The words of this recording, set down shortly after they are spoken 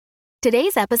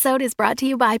Today's episode is brought to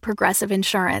you by Progressive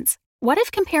Insurance. What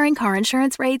if comparing car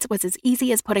insurance rates was as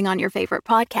easy as putting on your favorite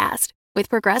podcast? With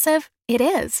Progressive, it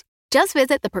is. Just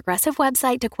visit the Progressive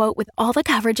website to quote with all the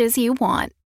coverages you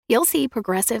want. You'll see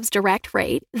Progressive's direct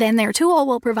rate, then their tool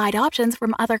will provide options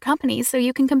from other companies so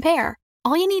you can compare.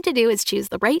 All you need to do is choose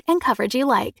the rate and coverage you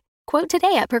like. Quote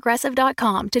today at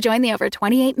Progressive.com to join the over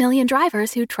 28 million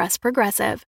drivers who trust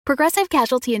Progressive. Progressive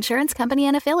Casualty Insurance Company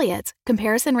and Affiliates.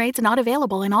 Comparison rates not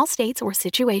available in all states or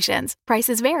situations.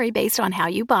 Prices vary based on how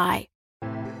you buy.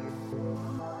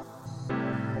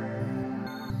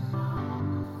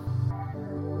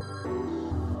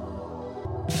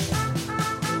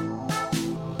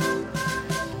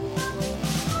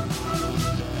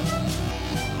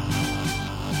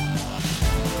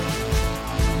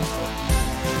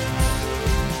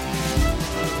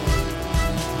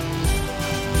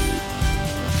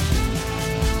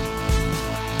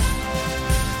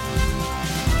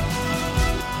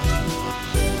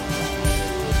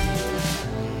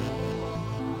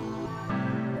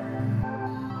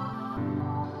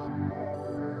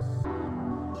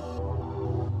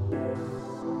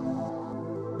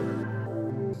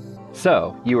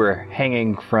 So, you were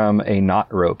hanging from a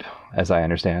knot rope, as I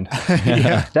understand.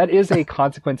 Yeah. That is a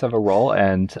consequence of a roll,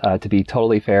 and to be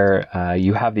totally fair,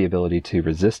 you have the ability to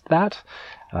resist that,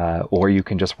 or you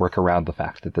can just work around the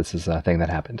fact that this is a thing that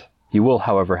happened. You will,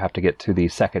 however, have to get to the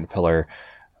second pillar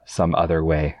some other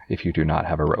way if you do not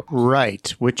have a rope. Right,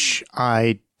 which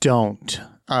I don't.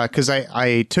 Because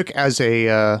I took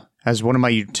as one of my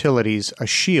utilities, a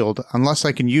shield, unless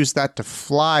I can use that to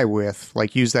fly with,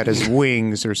 like use that as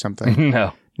wings or something.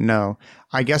 No.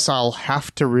 I guess I'll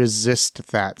have to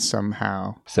resist that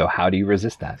somehow. So how do you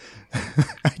resist that?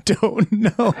 I don't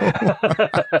know.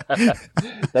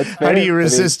 That's fair. How do you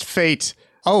resist fate?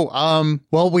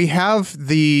 Well, we have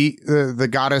the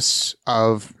goddess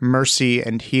of mercy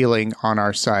and healing on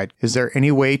our side. Is there any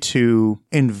way to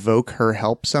invoke her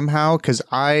help somehow? Because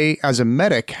I, as a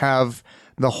medic, have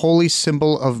the holy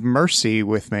symbol of mercy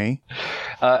with me.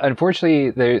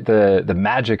 Unfortunately, the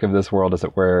magic of this world, as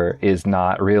it were, is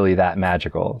not really that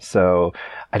magical. So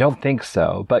I don't think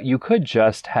so. But you could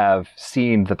just have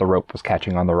seen that the rope was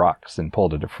catching on the rocks and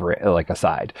pulled it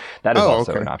aside. That is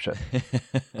also an option.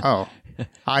 Oh,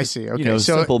 I see. Okay.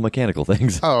 So, simple mechanical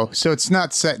things. Oh, so it's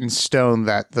not set in stone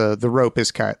that the rope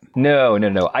is cut. No.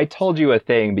 I told you a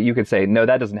thing, but you could say, no,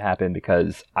 that doesn't happen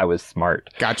because I was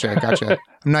smart. Gotcha.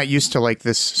 I'm not used to like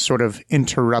this sort of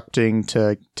interrupting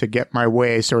to get my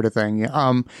way sort of thing.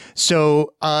 I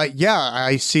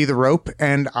see the rope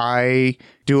and I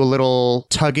do a little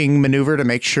tugging maneuver to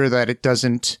make sure that it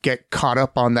doesn't get caught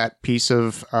up on that piece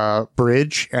of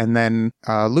bridge and then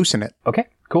loosen it. Okay,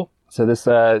 cool. So this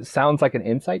sounds like an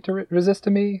insight to resist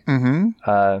to me.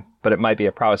 Mm-hmm. But it might be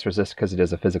a prowess resist because it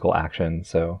is a physical action.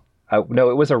 So no,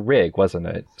 it was a rig, wasn't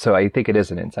it? So I think it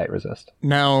is an insight resist.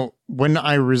 Now, when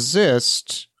I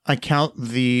resist, I count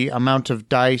the amount of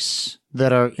dice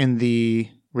that are in the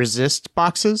resist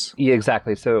boxes? Yeah,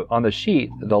 exactly. So on the sheet,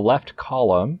 the left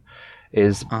column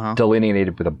is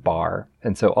delineated with a bar.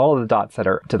 And so all of the dots that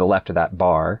are to the left of that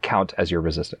bar count as your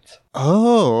resistance.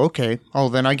 Oh, okay. Oh,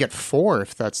 then I get 4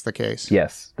 if that's the case.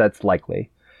 Yes, that's likely.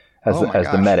 As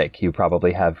the medic, you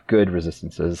probably have good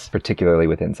resistances, particularly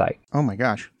with insight. Oh my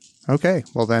gosh. Okay,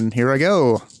 well then here I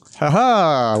go.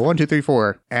 Haha, 1, 2, 3,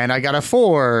 4. And I got a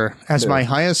 4 as my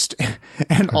highest,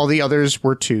 and all the others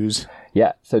were 2s.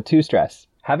 Yeah, so 2 stress.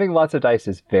 Having lots of dice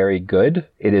is very good.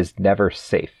 It is never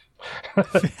safe.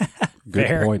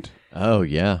 Good point. Oh,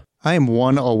 yeah. I am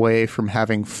 1 away from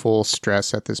having full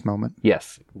stress at this moment.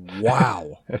 Yes.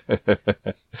 Wow.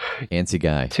 Fancy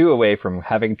guy. 2 away from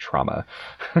having trauma.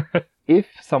 If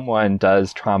someone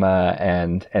does trauma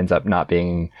and ends up not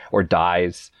being, or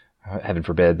dies, heaven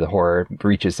forbid, the horror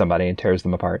reaches somebody and tears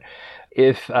them apart.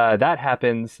 If that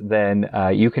happens, then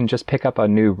you can just pick up a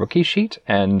new rookie sheet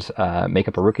and make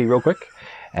up a rookie real quick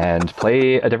and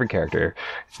play a different character.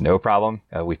 It's no problem.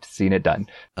 We've seen it done.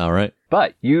 All right.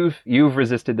 But you've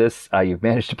resisted this. You've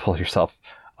managed to pull yourself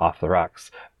off the rocks.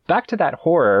 Back to that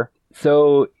horror.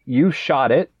 So you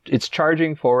shot it. It's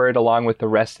charging forward along with the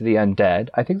rest of the undead.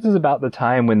 I think this is about the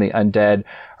time when the undead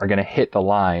are going to hit the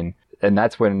line. And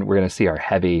that's when we're going to see our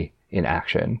heavy in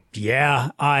action.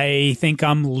 Yeah, I think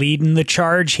I'm leading the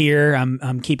charge here.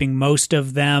 I'm keeping most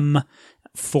of them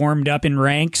formed up in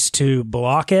ranks to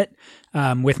block it,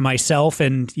 with myself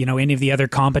and, any of the other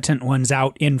competent ones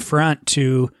out in front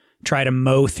to try to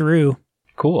mow through.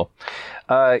 Cool.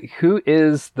 Who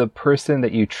is the person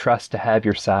that you trust to have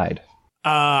your side?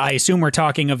 I assume we're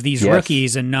talking of these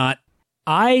rookies and not...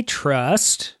 I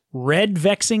trust Red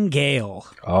Vexing Gale.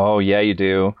 Oh, yeah, you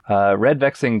do. Red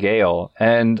Vexing Gale.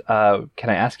 And can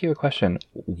I ask you a question?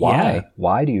 Why? Yeah.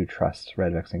 Why do you trust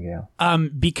Red Vexing Gale?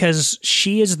 Because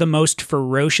she is the most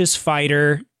ferocious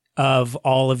fighter of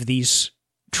all of these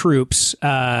troops,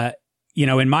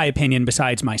 in my opinion,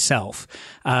 besides myself.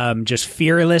 Just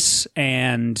fearless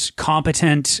and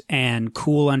competent and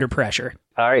cool under pressure.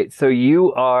 All right, so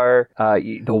you are,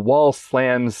 the wall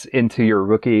slams into your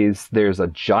rookies. There's a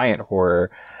giant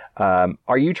horror.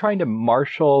 Are you trying to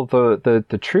marshal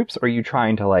the troops, or are you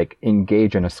trying to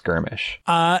engage in a skirmish?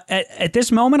 At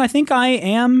this moment, I think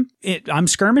I'm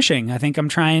skirmishing. I think I'm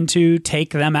trying to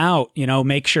take them out,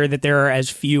 make sure that there are as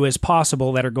few as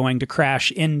possible that are going to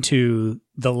crash into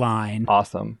the line.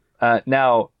 Awesome.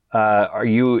 Now, are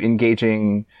you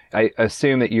engaging, I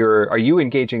assume that are you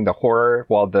engaging the horror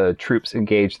while the troops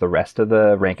engage the rest of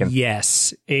the rank and...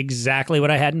 Yes, exactly what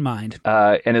I had in mind.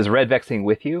 And is Red Vexing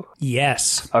with you?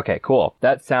 Yes. Okay, cool.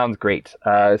 That sounds great.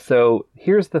 So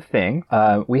here's the thing.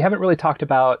 We haven't really talked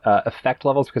about effect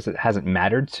levels because it hasn't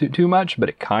mattered too much, but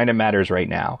it kind of matters right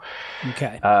now.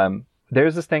 Okay.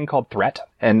 There's this thing called threat,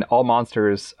 and all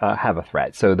monsters have a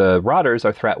threat. So the Rotters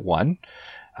are threat 1.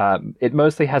 It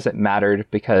mostly hasn't mattered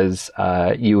because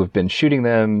you have been shooting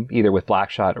them either with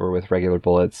black shot or with regular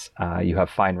bullets. You have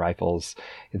fine rifles.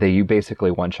 You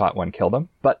basically one shot, one kill them.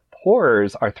 But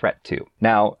horrors are threat 2.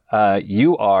 Now,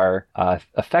 you are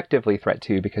effectively threat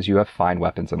 2 because you have fine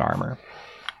weapons and armor.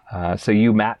 So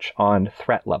you match on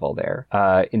threat level there.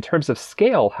 In terms of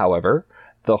scale, however,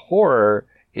 the horror,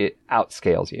 it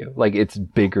outscales you. It's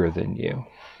bigger than you.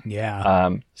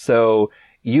 Yeah. So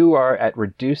you are at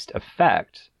reduced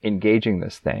effect engaging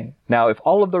this thing. Now, if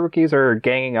all of the rookies are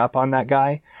ganging up on that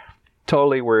guy,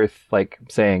 totally worth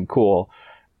saying, cool,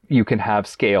 you can have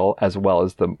scale as well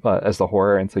as the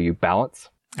horror, and so you balance.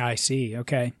 I see.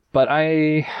 Okay. But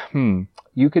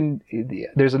you can.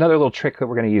 There's another little trick that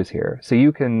we're going to use here. So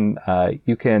you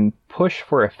can push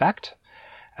for effect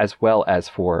as well as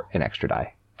for an extra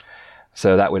die.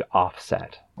 So that would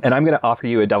offset. And I'm going to offer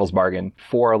you a devil's bargain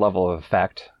for a level of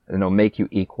effect, and it'll make you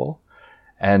equal.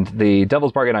 And the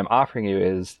devil's bargain I'm offering you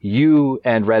is you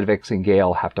and Red Vexing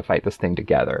Gale have to fight this thing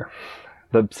together.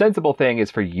 The sensible thing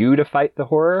is for you to fight the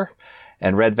horror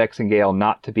and Red Vexing Gale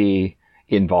not to be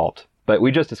involved. But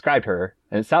we just described her,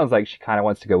 and it sounds like she kind of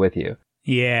wants to go with you.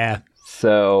 Yeah.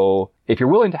 So if you're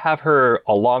willing to have her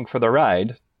along for the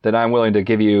ride, then I'm willing to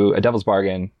give you a devil's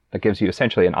bargain that gives you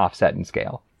essentially an offset in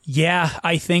scale. Yeah,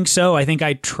 I think so. I think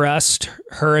I trust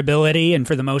her ability, and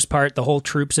for the most part, the whole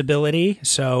troop's ability.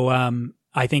 So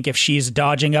I think if she's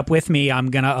dodging up with me,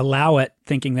 I'm going to allow it,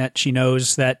 thinking that she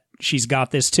knows that she's got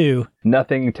this too.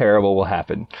 Nothing terrible will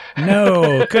happen.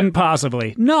 No, couldn't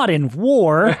possibly. Not in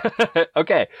war.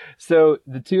 Okay, so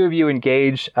the two of you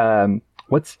engage.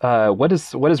 What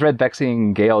is Red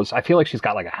Vexing Gale? I feel like she's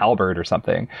got a halberd or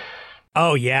something.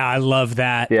 Oh, yeah, I love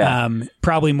that. Yeah.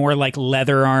 Probably more like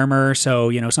leather armor, so,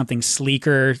 something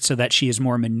sleeker so that she is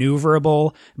more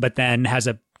maneuverable, but then has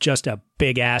just a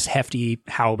big-ass, hefty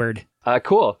halberd.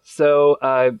 Cool.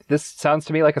 So this sounds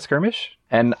to me like a skirmish,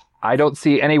 and I don't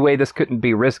see any way this couldn't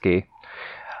be risky.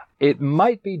 It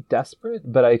might be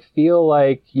desperate, but I feel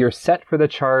like you're set for the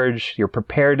charge. You're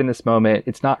prepared in this moment.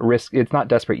 It's not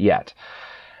desperate yet.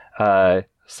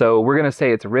 So we're going to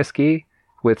say it's risky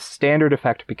with standard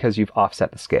effect because you've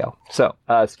offset the scale. So,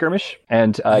 skirmish,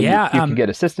 and you can get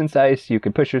assistance dice, you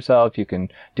can push yourself, you can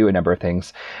do a number of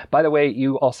things. By the way,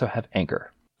 you also have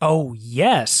anchor. Oh,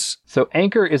 yes. So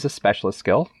anchor is a specialist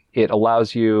skill. It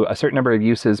allows you a certain number of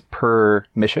uses per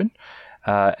mission.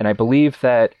 And I believe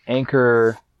that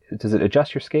anchor, does it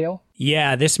adjust your scale?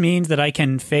 Yeah, this means that I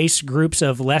can face groups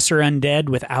of lesser undead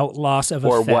without loss of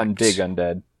effect. Or one big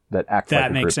undead that acts like a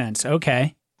group. That makes sense.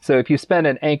 Okay. So if you spend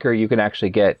an anchor, you can actually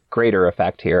get greater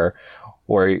effect here,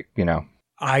 or,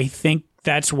 I think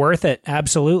that's worth it.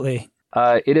 Absolutely.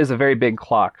 It is a very big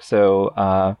clock. So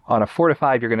on a 4 to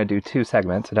 5, you're going to do 2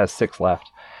 segments. It has 6 left.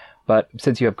 But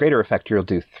since you have greater effect, you'll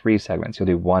do 3 segments. You'll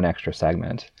do 1 extra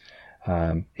segment.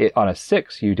 On a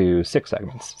 6, you do 6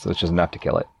 segments. So it's just enough to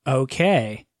kill it.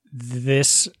 Okay.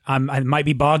 I might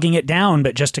be bogging it down,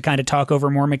 but just to kind of talk over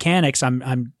more mechanics,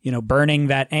 I'm burning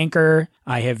that anchor.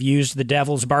 I have used the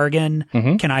devil's bargain.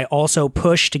 Mm-hmm. Can I also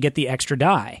push to get the extra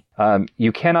die?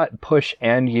 You cannot push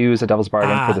and use a devil's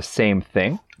bargain for the same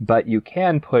thing, but you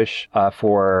can push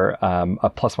for a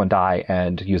 +1 die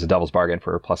and use a devil's bargain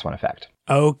for a +1 effect.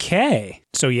 Okay.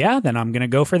 So yeah, then I'm going to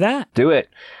go for that. Do it.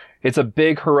 It's a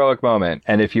big heroic moment.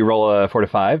 And if you roll a 4 to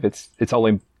 5, it's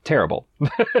only terrible.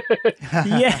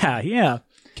 Yeah.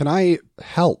 Can I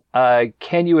help?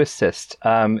 Can you assist?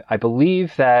 I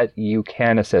believe that you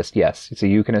can assist, yes. So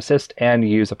you can assist and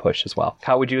use a push as well.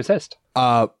 How would you assist?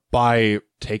 By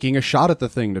taking a shot at the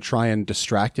thing to try and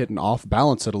distract it and off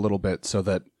balance it a little bit so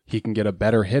that he can get a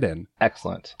better hit in.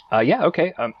 Excellent. Yeah,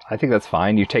 okay. I think that's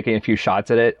fine. You're taking a few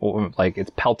shots at it, like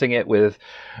it's pelting it with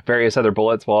various other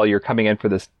bullets while you're coming in for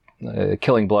this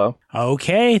killing blow.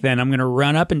 Okay, then I'm going to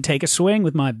run up and take a swing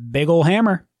with my big ol'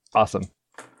 hammer. Awesome.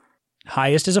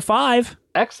 Highest is a 5.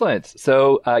 Excellent.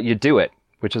 So you do it,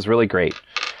 which is really great.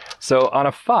 So on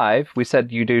a 5, we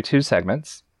said you do 2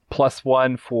 segments,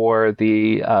 +1 for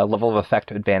the level of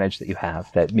effect advantage that you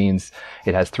have. That means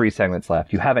it has 3 segments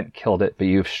left. You haven't killed it, but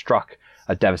you've struck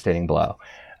a devastating blow.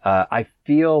 I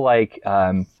feel like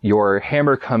your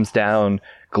hammer comes down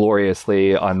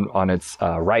gloriously on its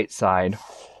right side,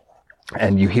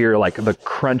 and you hear like the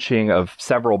crunching of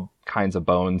several kinds of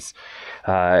bones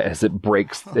as it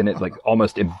breaks, and it like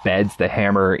almost embeds the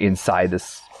hammer inside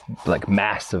this like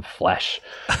mass of flesh.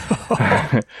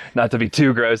 Not to be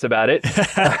too gross about it.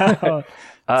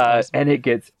 Awesome. And it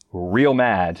gets real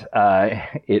mad.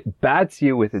 It bats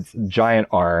you with its giant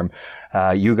arm.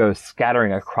 You go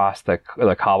scattering across the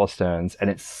cobblestones, and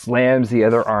it slams the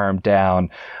other arm down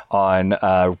on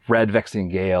Red Vexing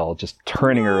Gale, just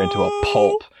turning her into a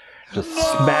pulp, just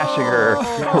smashing her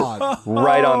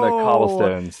right on the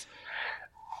cobblestones.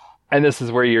 And this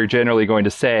is where you're generally going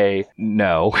to say,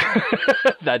 no,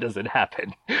 that doesn't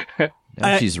happen.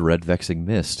 Now she's Red Vexing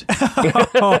Mist.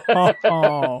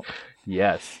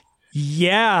 Yes.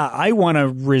 Yeah, I want to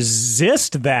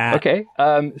resist that. Okay.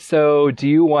 So do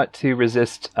you want to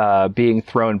resist being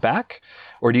thrown back?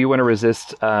 Or do you want to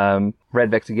resist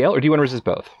Red Vexing Gale? Or do you want to resist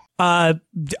both?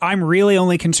 I'm really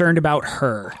only concerned about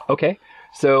her. Okay.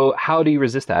 So how do you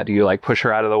resist that? Do you like push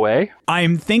her out of the way?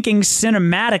 I'm thinking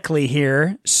cinematically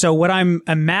here. So what I'm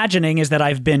imagining is that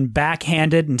I've been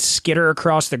backhanded and skitter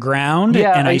across the ground.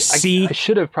 Yeah, and I see. I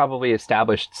should have probably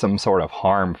established some sort of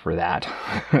harm for that.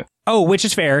 Oh, which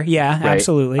is fair. Yeah, right.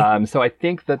 Absolutely. So I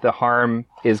think that the harm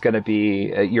is going to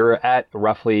be, you're at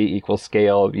roughly equal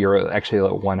scale. You're actually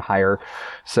 1 higher.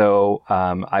 So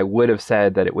I would have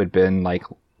said that it would have been like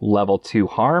level 2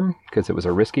 harm because it was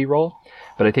a risky roll.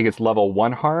 But I think it's level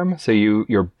 1 harm, so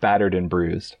you're battered and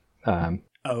bruised.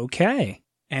 Okay.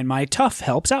 And my tough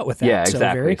helps out with that. Yeah, exactly.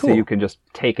 So very cool. So you can just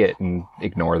take it and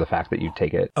ignore the fact that you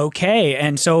take it. Okay.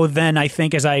 And so then I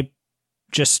think as I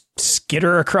just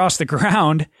skitter across the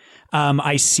ground,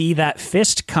 I see that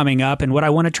fist coming up. And what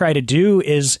I want to try to do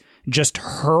is just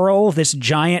hurl this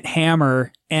giant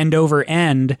hammer end over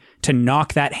end to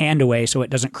knock that hand away so it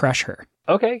doesn't crush her.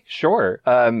 Okay, sure.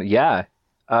 Yeah.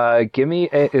 Give me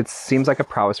it seems like a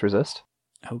prowess resist.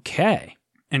 Okay.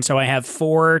 And so I have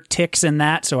 4 ticks in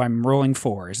that, so I'm rolling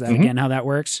 4. Is that again how that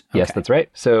works? Okay. Yes, that's right.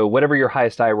 So whatever your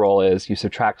highest die roll is, you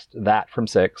subtract that from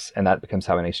 6, and that becomes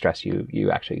how many stress you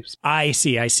actually... I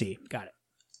see. Got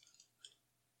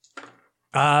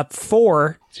it.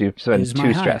 4 So you spend is 2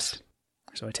 my stress. highest.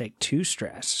 So I take 2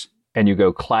 stress. And you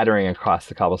go clattering across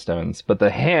the cobblestones, but the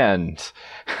hand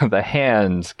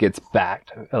gets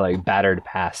battered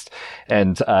past,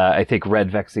 and I think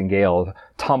Red Vexing Gale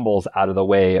tumbles out of the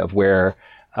way of where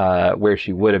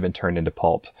she would have been turned into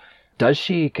pulp. Does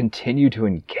she continue to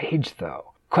engage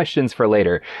though? Questions for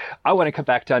later. I want to come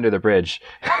back down to the bridge.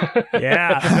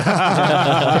 Yeah.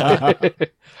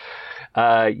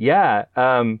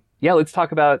 Yeah, let's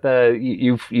talk about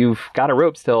you've got a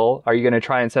rope still. Are you going to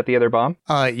try and set the other bomb?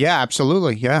 Yeah,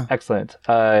 absolutely. Yeah. Excellent.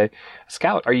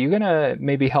 Scout, are you going to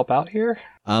maybe help out here?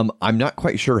 I'm not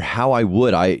quite sure how I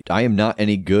would. I am not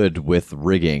any good with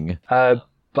rigging.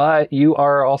 But you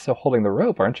are also holding the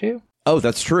rope, aren't you? Oh,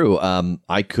 that's true.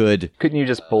 I could. Couldn't you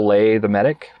just belay the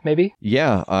medic, maybe?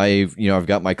 Yeah, I've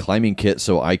got my climbing kit,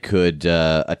 so I could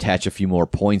attach a few more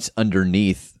points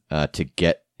underneath to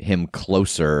get him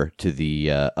closer to the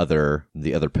other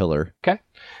pillar. Okay.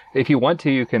 If you want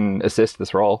to, you can assist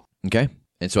this roll. Okay.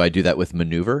 And so I do that with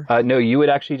maneuver? No, you would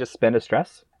actually just spend a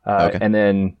stress. Okay. And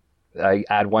then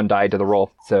add 1 die to the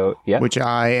roll. So, yeah. Which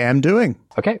I am doing.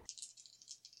 Okay.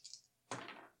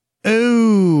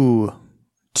 Ooh.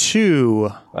 2.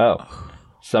 Oh.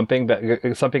 Something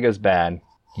goes bad.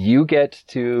 You get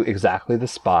to exactly the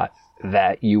spot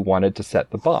that you wanted to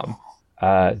set the bomb.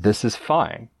 This is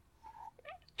fine.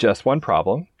 Just one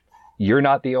problem. You're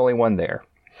not the only one there.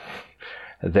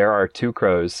 There are 2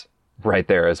 crows right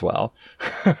there as well.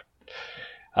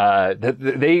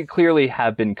 They clearly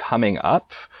have been coming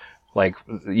up. Like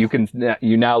you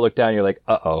now look down and you're like,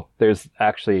 uh-oh, there's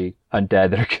actually undead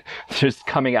that are just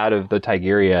coming out of the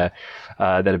Tigeria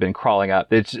that have been crawling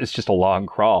up. It's just a long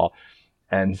crawl.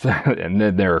 And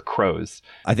then there are crows.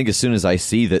 I think as soon as I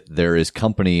see that there is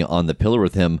company on the pillar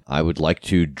with him, I would like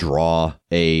to draw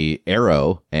a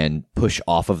arrow and push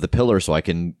off of the pillar so I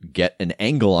can get an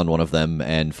angle on one of them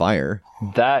and fire.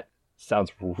 That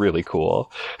sounds really cool.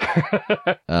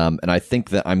 And I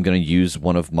think that I'm going to use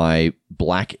one of my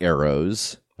black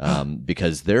arrows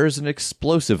because there's an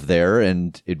explosive there,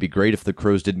 and it'd be great if the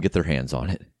crows didn't get their hands on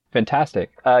it.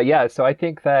 Fantastic. Yeah, so I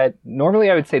think that normally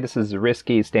I would say this is a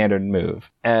risky standard move.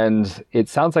 And it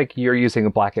sounds like you're using a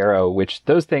black arrow, which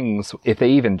those things, if they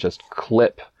even just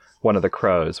clip one of the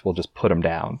crows, will just put them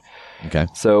down. Okay.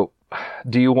 So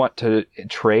do you want to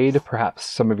trade perhaps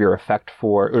some of your effect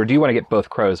or do you want to get both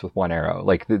crows with one arrow?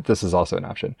 Like this is also an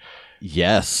option.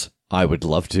 Yes, I would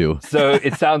love to. So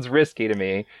it sounds risky to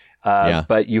me,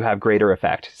 but you have greater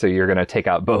effect. So you're going to take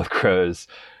out both crows.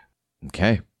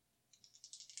 Okay.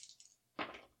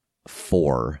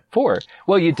 4.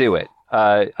 Well, you do it.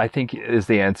 I think is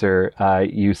the answer.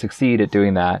 You succeed at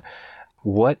doing that.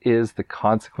 What is the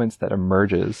consequence that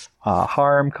emerges?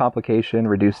 Harm, complication,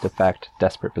 reduced effect,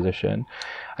 desperate position.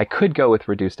 I could go with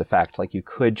reduced effect. Like you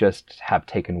could just have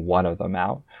taken one of them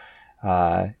out,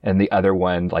 and the other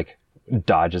one like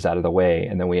dodges out of the way,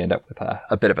 and then we end up with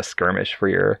a bit of a skirmish for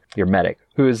your medic,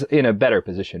 who is in a better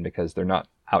position because they're not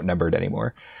outnumbered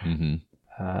anymore. Mm-hmm.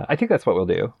 I think that's what we'll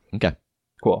do. Okay.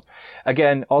 Cool.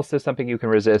 Again, also something you can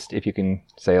resist if you can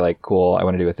say like, cool, I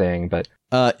want to do a thing, but...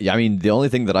 Yeah, I mean, the only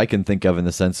thing that I can think of in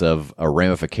the sense of a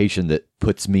ramification that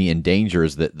puts me in danger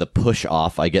is that the push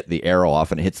off, I get the arrow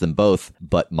off and it hits them both,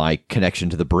 but my connection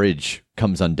to the bridge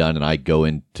comes undone and I go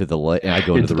into the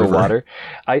into the river. Water.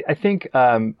 I think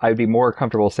I'd be more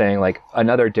comfortable saying like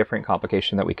another different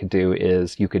complication that we could do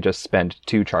is you could just spend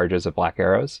 2 charges of black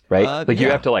arrows, right? You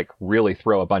have to like really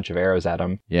throw a bunch of arrows at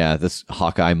them. Yeah, this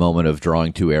Hawkeye moment of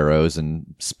drawing 2 arrows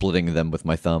and splitting them with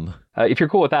my thumb. If you're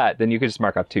cool with that, then you could just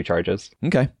mark off 2 charges.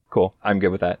 Okay. Cool. I'm good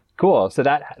with that. Cool. So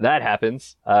that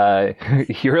happens.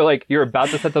 You're about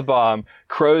to set the bomb,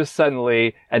 crows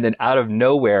suddenly, and then out of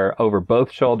nowhere, over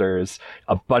both shoulders,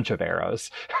 a bunch of arrows,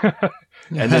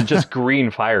 and then just green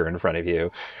fire in front of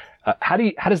you. How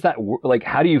does that work? Like,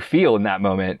 how do you feel in that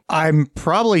moment? I'm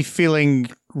probably feeling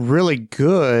really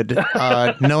good,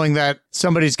 knowing that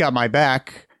somebody's got my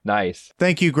back. Nice.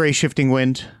 Thank you, Gray Shifting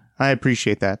Wind. I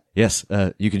appreciate that. Yes,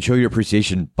 you can show your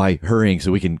appreciation by hurrying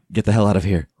so we can get the hell out of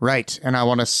here. Right, and I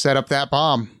want to set up that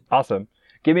bomb. Awesome.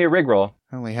 Give me a rig roll.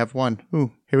 I only have 1.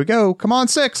 Ooh, here we go. Come on,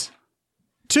 6.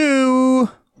 2.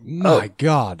 My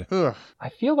God. Ugh. I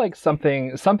feel like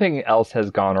something else has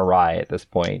gone awry at this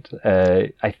point.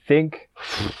 I think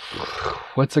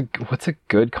what's a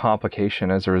good complication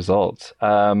as a result?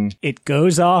 It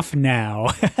goes off now.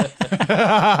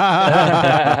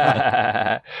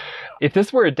 If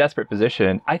this were a desperate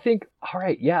position, I think, all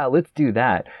right, yeah, let's do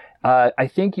that. I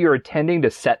think you're intending to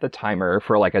set the timer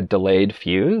for like a delayed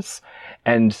fuse,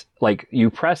 and like you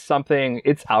press something,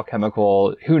 it's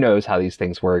alchemical. Who knows how these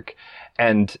things work?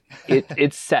 And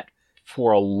it's set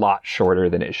for a lot shorter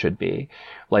than it should be.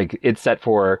 Like it's set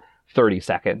for 30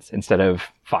 seconds instead of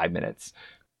 5 minutes.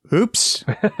 Oops.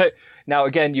 Now,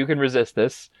 again, you can resist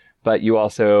this, but you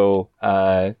also,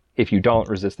 if you don't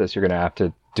resist this, you're going to have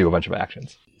to do a bunch of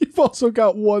actions. You've also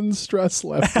got 1 stress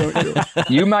left, don't you?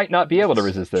 You might not be able to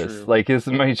resist this. True. Like, this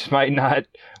might not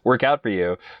work out for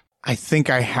you. I think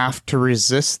I have to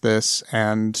resist this,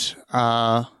 and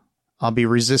I'll be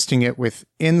resisting it with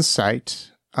insight.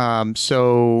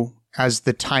 So as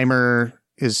the timer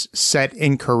is set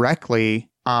incorrectly,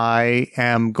 I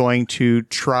am going to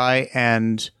try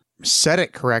and set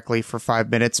it correctly for 5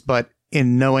 minutes, but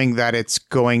in knowing that it's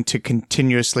going to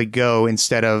continuously go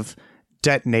instead of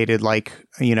detonated, like,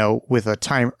 you know, with a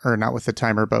time, or not with a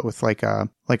timer, but with like a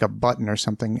button or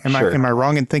something. Am I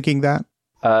wrong in thinking that?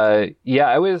 Yeah,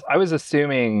 I was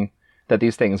assuming that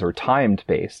these things were timed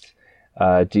based.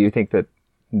 Do you think that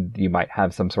you might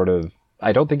have some sort of,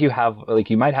 I don't think you have, like,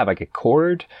 you might have like a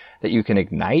cord that you can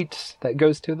ignite that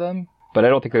goes to them, but I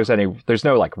don't think there's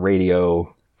no like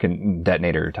radio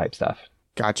detonator type stuff.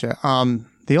 Gotcha.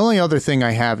 The only other thing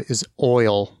I have is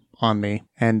oil on me,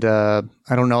 and I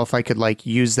don't know if I could like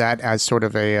use that as sort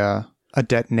of a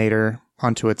detonator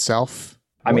onto itself.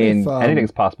 I mean,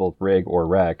 anything's possible with rig or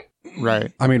wreck.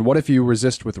 Right. I mean, what if you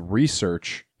resist with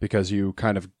research because you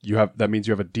have, that means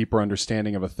you have a deeper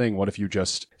understanding of a thing? What if you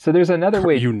just... So there's another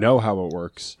way... You know how it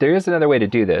works. There is another way to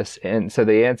do this. And so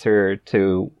the answer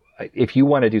to, if you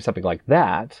want to do something like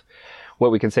that,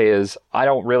 what we can say is, I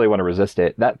don't really want to resist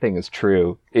it. That thing is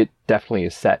true. It definitely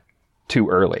is set too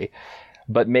early.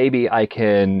 But maybe I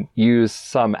can use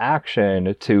some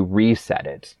action to reset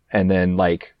it and then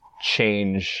like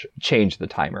change the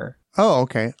timer. Oh,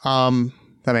 okay.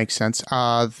 That makes sense.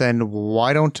 Then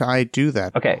why don't I do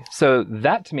that? Okay, so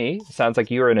that to me sounds like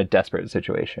you're in a desperate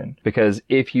situation. Because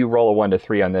if you roll a 1 to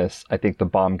 3 on this, I think the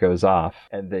bomb goes off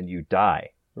and then you die,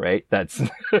 right? That's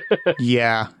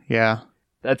Yeah.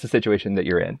 that's the situation that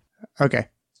you're in. Okay.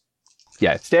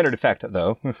 Yeah, standard effect,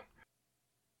 though.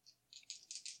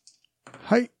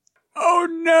 Hi. Oh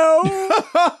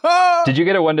no! Did you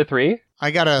get a 1 to 3? I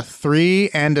got a 3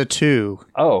 and a 2.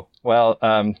 Oh, well,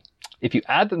 if you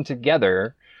add them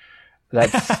together,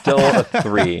 that's still a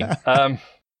 3.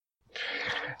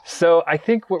 So I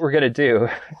think what we're going to do,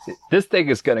 this thing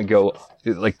is going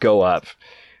to go up.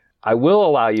 I will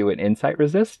allow you an insight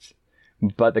resist,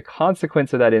 but the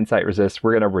consequence of that insight resist,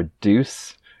 we're going to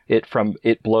reduce it from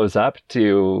it blows up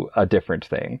to a different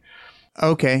thing.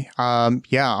 Okay.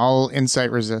 Yeah, I'll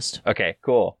insight resist. Okay,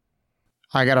 cool.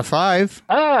 I got a 5.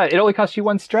 It only costs you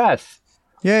 1 stress.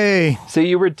 Yay. So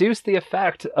you reduce the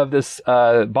effect of this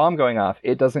bomb going off.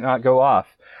 It does not go off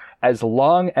as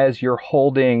long as you're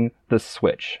holding the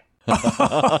switch.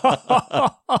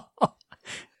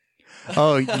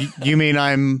 Oh, you mean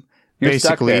I'm You're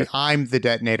stuck basically, there. I'm the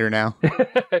detonator now.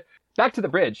 Back to the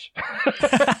bridge.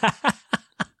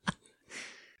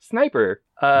 Sniper.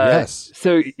 Yes.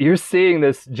 So you're seeing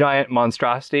this giant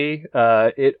monstrosity.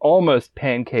 It almost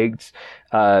pancaked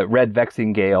Red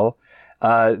Vexing Gale.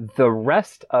 The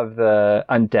rest of the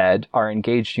undead are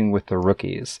engaging with the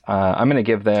rookies. I'm going to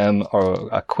give them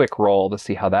a quick roll to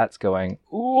see how that's going.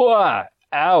 Ooh,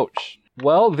 ouch.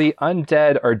 Well, the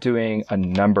undead are doing a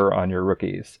number on your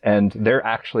rookies, and they're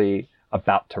actually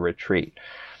about to retreat.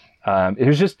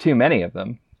 There's just too many of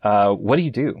them. What do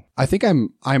you do? I think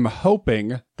I'm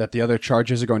hoping that the other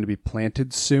charges are going to be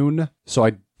planted soon, so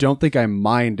I don't think I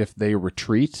mind if they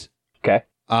retreat. Okay.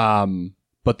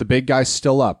 But the big guy's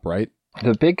still up, right?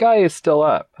 The big guy is still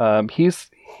up.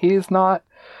 He's not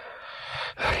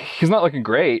looking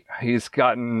great. He's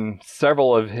gotten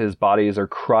several of his bodies are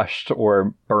crushed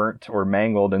or burnt or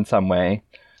mangled in some way.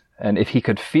 And if he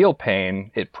could feel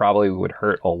pain, it probably would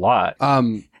hurt a lot.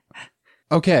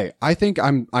 Okay, I think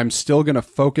I'm still going to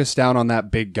focus down on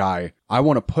that big guy. I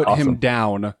want to put him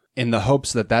down in the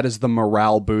hopes that is the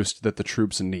morale boost that the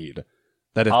troops need.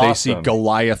 That if they see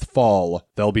Goliath fall,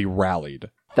 they'll be rallied.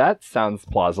 That sounds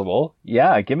plausible.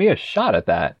 Yeah, give me a shot at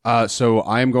that. So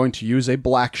I am going to use a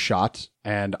black shot,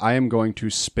 and I am going to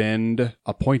spend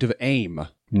a point of aim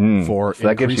for so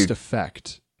that gives increased you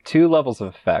effect. 2 levels of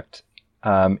effect.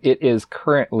 It is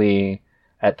currently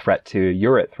at threat 2.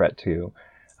 You're at threat 2,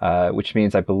 which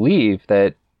means I believe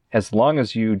that as long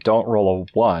as you don't roll a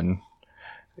 1,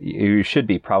 you should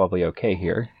be probably okay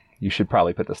here. You should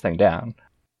probably put this thing down.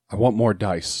 I want more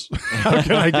dice. How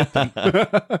can I get them?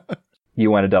 You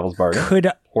want a devil's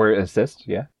bargain? Or assist,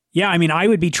 yeah. Yeah, I mean, I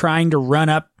would be trying to run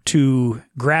up to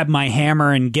grab my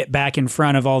hammer and get back in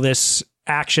front of all this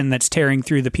action that's tearing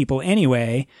through the people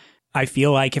anyway. I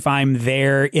feel like if I'm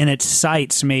there in its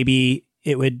sights, maybe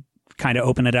it would kind of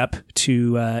open it up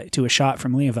to a shot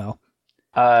from Leovel.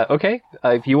 Okay,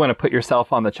 if you want to put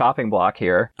yourself on the chopping block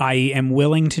here. I am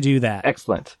willing to do that.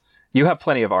 Excellent. You have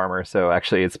plenty of armor, so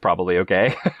actually it's probably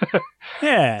okay.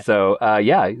 Yeah. So,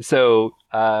 So,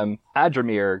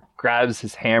 Adramir grabs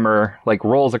his hammer, like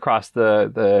rolls across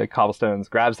the cobblestones,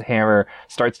 grabs the hammer,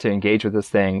 starts to engage with this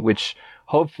thing, which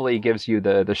hopefully gives you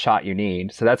the shot you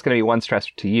need. So that's going to be 1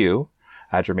 stress to you,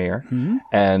 Adramir,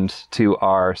 and to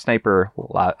our sniper,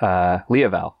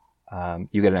 Leovel.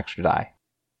 You get an extra die.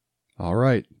 All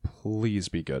right. Please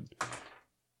be good.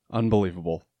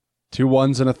 Unbelievable. 2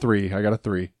 1s and a 3. I got a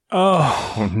 3.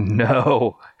 Oh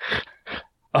no.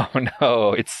 Oh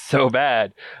no, it's so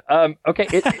bad. Okay,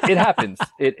 it happens.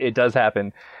 It does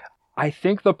happen. I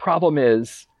think the problem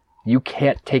is you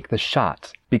can't take the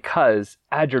shot because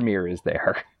Adramir is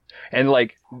there. And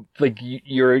like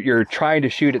you're trying to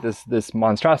shoot at this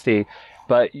monstrosity,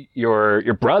 but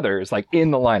your brother is like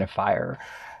in the line of fire.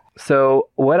 So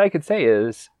what I could say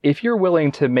is if you're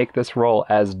willing to make this roll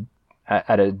as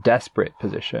at a desperate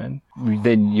position,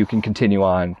 then you can continue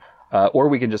on, or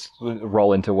we can just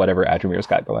roll into whatever Adramir's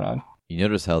got going on. You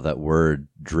notice how that word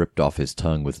dripped off his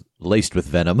tongue laced with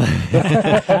venom.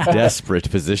 Desperate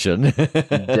position.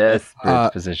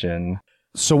 Desperate position.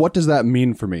 So what does that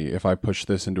mean for me if I push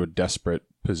this into a desperate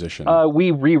position?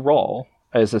 We re-roll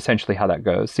is essentially how that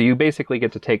goes. So you basically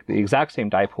get to take the exact same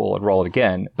die pool and roll it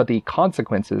again, but the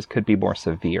consequences could be more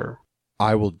severe.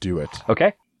 I will do it.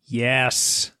 Okay?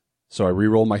 Yes. So I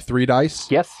re-roll my 3 dice?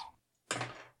 Yes.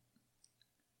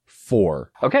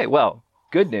 4. Okay, well,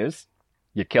 good news.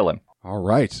 You kill him. All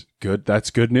right. Good.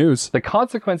 That's good news. The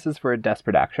consequences for a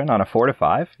desperate action on a 4 to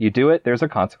 5, you do it, there's a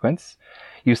consequence.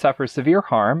 You suffer severe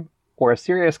harm or a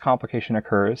serious complication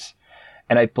occurs,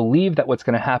 And I believe that what's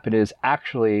going to happen is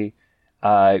actually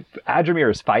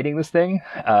Adramir is fighting this thing,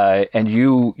 and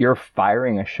you're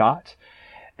firing a shot.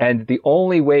 And the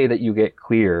only way that you get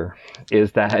clear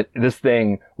is that this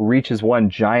thing reaches one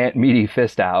giant meaty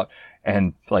fist out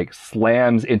and like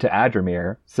slams into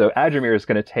Adramir. So Adramir is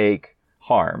going to take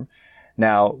harm.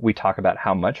 Now, we talk about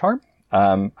how much harm.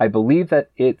 I believe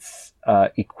that it's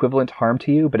equivalent harm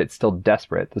to you, but it's still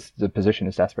desperate. The position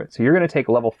is desperate. So you're going to take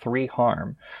level 3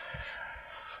 harm.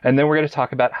 And then we're going to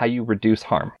talk about how you reduce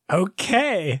harm.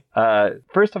 Okay.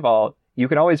 First of all, you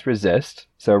can always resist.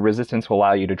 So resistance will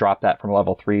allow you to drop that from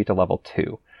level 3 to level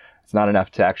 2. It's not enough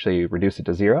to actually reduce it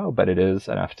to 0, but it is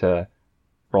enough to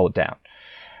roll it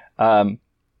down.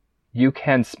 You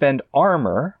can spend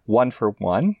armor 1 for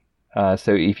 1.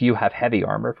 So if you have heavy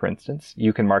armor, for instance,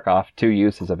 you can mark off 2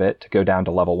 uses of it to go down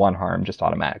to level 1 harm just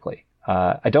automatically.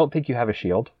 I don't think you have a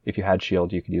shield. If you had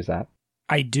shield, you could use that.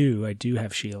 I do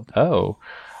have shield. Oh.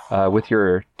 With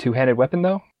your 2-handed weapon,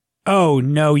 though? Oh,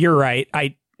 no, you're right.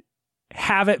 I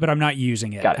have it, but I'm not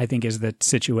using it, Got it. I think is the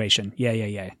situation. Yeah.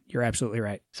 You're absolutely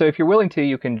right. So if you're willing to,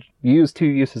 you can use 2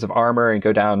 uses of armor and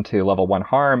go down to level 1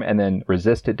 harm, and then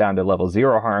resist it down to level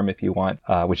 0 harm if you want,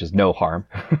 which is no harm.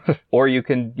 Or you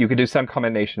can do some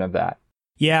combination of that.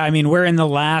 Yeah, I mean, we're in the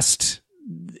last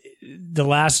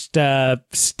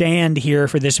stand here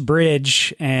for this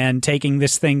bridge, and taking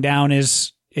this thing down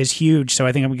is huge. So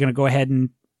I think I'm going to go ahead and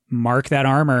mark that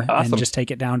armor. Awesome. And just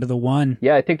take it down to the 1.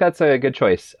 Yeah, I think that's a good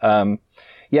choice. So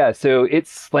it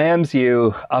slams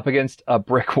you up against a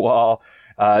brick wall,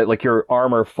 like your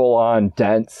armor full on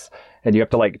dense, and you have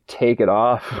to like take it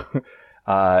off.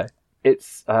 I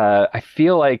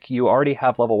feel like you already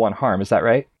have level 1 harm. Is that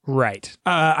right? Right.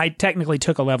 I technically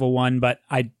took a level 1, but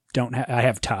I don't. I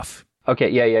have tough. Okay.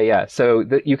 Yeah. So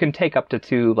you can take up to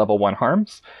 2 level 1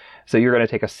 harms. So you're going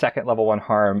to take a second level 1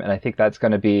 harm, and I think that's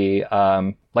going to be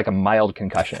like a mild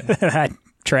concussion. That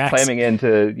tracks. Slamming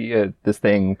into this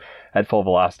thing at full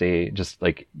velocity, just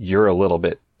like you're a little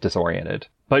bit disoriented.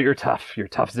 But you're tough. You're a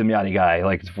tough Zimyani guy.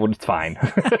 Like, it's fine.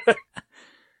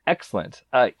 Excellent.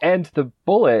 And the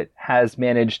bullet has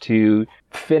managed to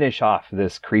finish off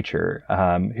this creature,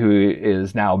 who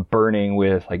is now burning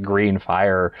with like green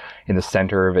fire in the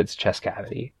center of its chest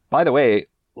cavity. By the way,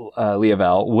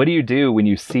 Leovel, what do you do when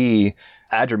you see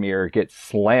Adramir get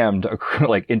slammed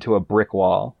like into a brick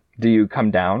wall? Do you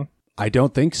come down? I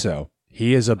don't think so.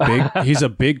 He's a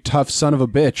big tough son of a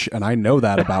bitch, and I know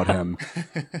that about him.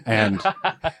 And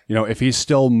if he's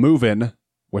still moving,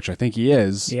 which I think he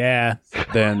is, yeah,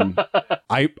 then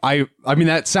I mean,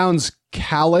 that sounds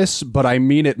callous, but I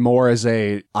mean it more as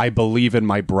I believe in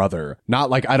my brother. Not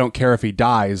like I don't care if he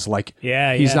dies, like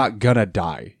he's not gonna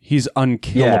die. He's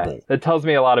unkillable. Yeah, that tells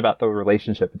me a lot about the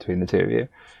relationship between the two of you.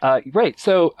 Right,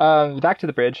 so back to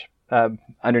the bridge.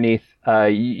 Underneath,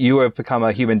 you have become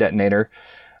a human detonator,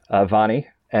 Vani,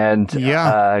 and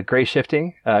Gray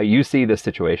Shifting, you see this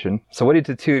situation. So what did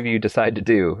the two of you decide to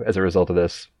do as a result of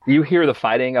this? You hear the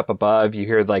fighting up above. You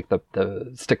hear like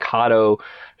the staccato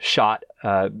shot.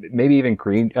 Maybe even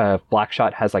black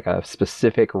shot has like a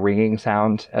specific ringing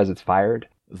sound as it's fired.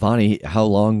 Vani, how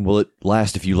long will it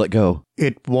last if you let go?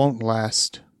 It won't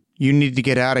last. You need to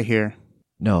get out of here.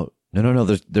 No.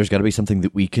 There's got to be something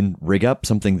that we can rig up,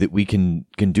 something that we can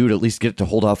do to at least get it to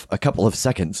hold off a couple of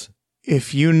seconds.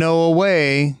 If you know a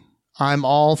way, I'm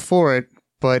all for it,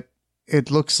 but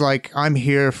it looks like I'm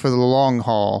here for the long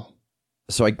haul.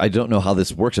 So I don't know how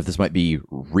this works, if this might be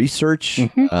research.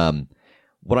 Mm-hmm.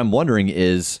 What I'm wondering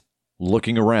is,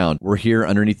 looking around, we're here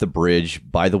underneath the bridge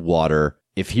by the water.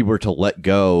 If he were to let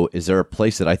go, is there a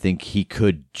place that I think he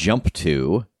could jump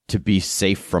to be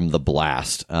safe from the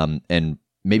blast? And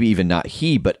maybe even not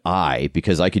he, but I,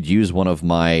 because I could use one of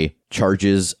my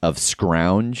charges of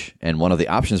scrounge, and one of the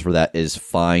options for that is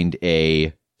find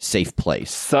a safe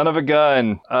place. Son of a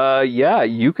gun. Yeah,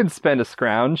 you can spend a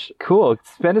scrounge. Cool.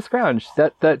 Spend a scrounge.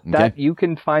 That you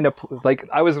can find like,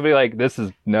 I was gonna be like, there's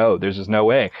just no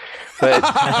way.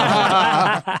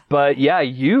 But, but yeah,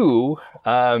 you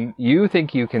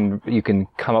think you can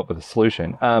come up with a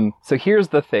solution. So here's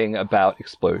the thing about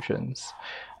explosions.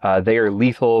 They are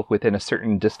lethal within a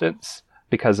certain distance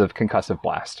because of concussive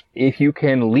blast. If you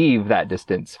can leave that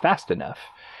distance fast enough,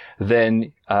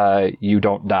 then you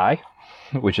don't die,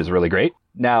 which is really great.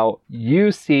 Now,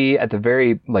 you see at the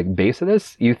very base of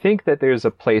this, you think that there's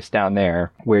a place down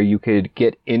there where you could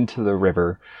get into the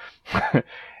river.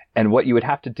 And what you would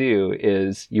have to do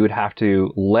is you would have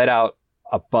to let out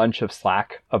a bunch of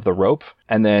slack of the rope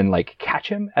and then catch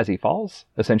him as he falls,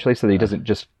 essentially, so that he doesn't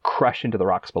just crush into the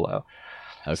rocks below.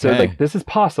 Okay. So this is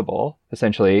possible,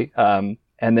 essentially. And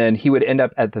then he would end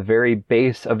up at the very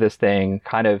base of this thing,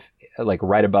 kind of like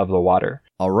right above the water.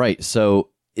 All right. So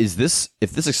if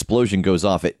this explosion goes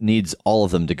off, it needs all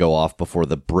of them to go off before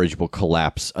the bridge will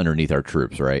collapse underneath our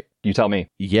troops, right? You tell me.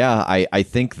 Yeah, I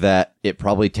think that it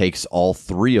probably takes all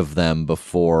three of them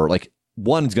before, like,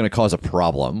 one's going to cause a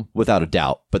problem, without a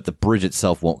doubt, but the bridge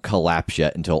itself won't collapse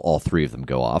yet until all three of them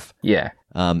go off. Yeah.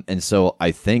 And so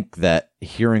I think that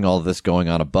hearing all this going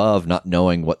on above, not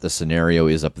knowing what the scenario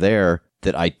is up there,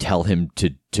 that I tell him to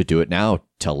do it now,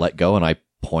 to let go, and I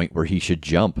point where he should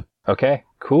jump. Okay,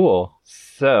 cool.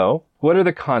 So, what are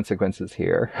the consequences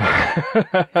here?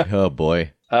 Oh,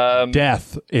 boy.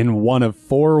 Death in one of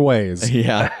 4 ways.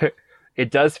 Yeah.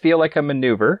 It does feel like a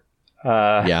maneuver.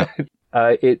 Yeah.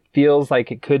 It feels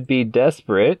like it could be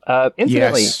desperate.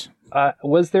 Incidentally, Yes.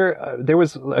 there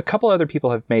was a couple other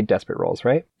people have made desperate rolls,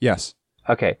 right? Yes.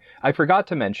 Okay. I forgot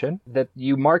to mention that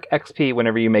you mark XP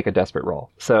whenever you make a desperate roll.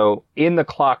 So in the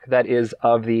clock that is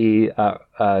of the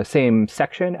same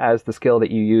section as the skill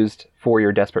that you used for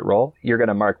your desperate roll, you're going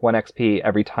to mark 1 XP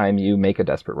every time you make a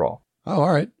desperate roll. Oh,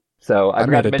 all right. So I I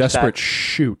forgot made to a mention desperate that.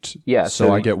 shoot. Yeah, So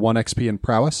so- I get 1 XP in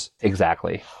prowess.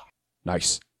 Exactly.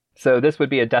 Nice. So this would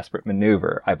be a desperate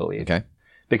maneuver, I believe. Okay.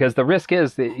 Because the risk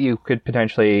is that you could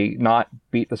potentially not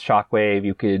beat the shockwave.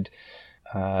 You could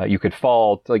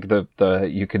fall, like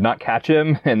you could not catch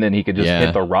him, and then he could just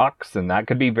hit the rocks, and that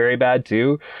could be very bad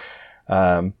too.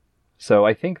 So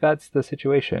I think that's the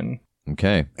situation.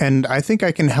 Okay. And I think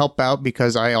I can help out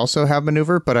because I also have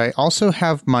maneuver, but I also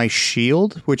have my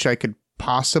shield, which I could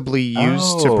possibly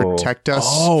use to protect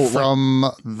us from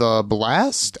the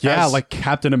blast. Yeah, like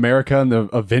Captain America and the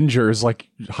Avengers, like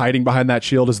hiding behind that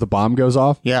shield as the bomb goes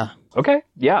off. Yeah. Okay,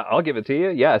 yeah, I'll give it to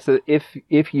you. Yeah, so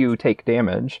if you take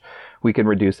damage, we can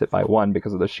reduce it by 1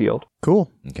 because of the shield.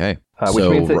 Cool. Okay. Which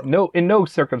means that in no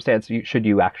circumstance should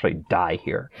you actually die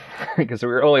here, because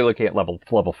we're only looking at level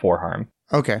 4 harm.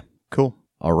 Okay, cool.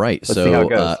 All right. Let's see how it So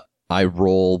goes. I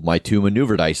roll my 2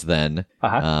 maneuver dice then.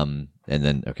 Uh-huh. And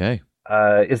then, okay.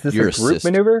 Is this Your a group assist.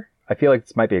 maneuver? I feel like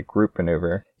this might be a group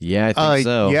maneuver. Yeah, I think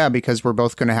so. Yeah, because we're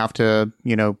both going to have to,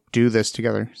 do this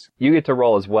together. You get to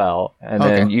roll as well, and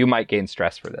then you might gain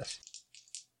stress for this.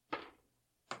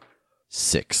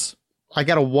 6. I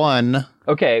got a 1.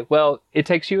 Okay, well, it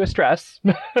takes you a stress.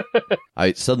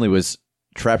 I suddenly was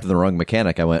trapped in the wrong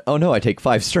mechanic. I went, oh no, I take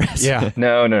 5 stress. Yeah.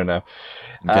 No.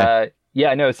 Okay.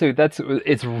 Yeah, no. So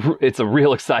it's a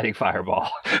real exciting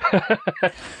fireball,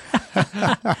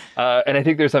 and I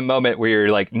think there's a moment where you're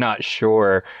like not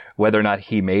sure whether or not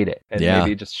he made it, and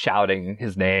maybe just shouting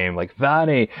his name like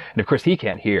Vani, and of course he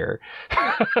can't hear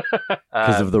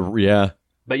Because of the,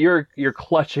 But you're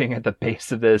clutching at the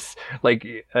base of this, like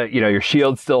your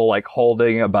shield's still like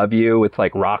holding above you with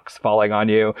like rocks falling on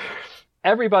you.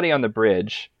 Everybody on the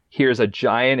bridge hears a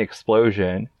giant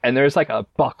explosion, and there's like a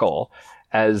buckle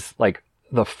as like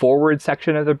the forward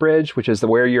section of the bridge, which is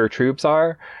where your troops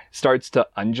are, starts to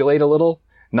undulate a little.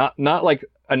 Not like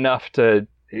enough to.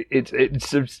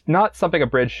 It's not something a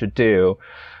bridge should do,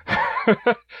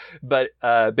 but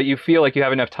you feel like you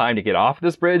have enough time to get off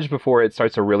this bridge before it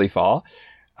starts to really fall.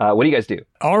 What do you guys do?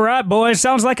 All right, boys.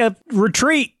 Sounds like a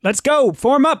retreat. Let's go.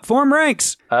 Form up. Form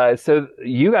ranks. So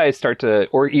you guys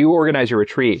you organize your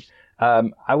retreat.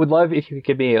 I would love if you could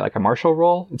give me like a martial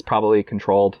roll. It's probably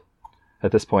controlled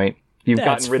at this point. You've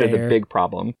That's gotten rid of the fair. big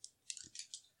problem.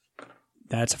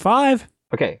 That's a 5.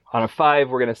 Okay, on a 5,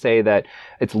 we're going to say that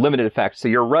it's limited effect. So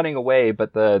you're running away,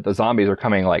 but the zombies are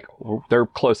coming like, they're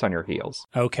close on your heels.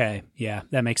 Okay. Yeah,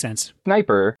 that makes sense.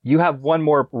 Sniper, you have one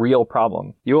more real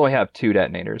problem. You only have 2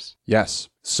 detonators. Yes.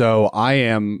 So I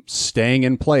am staying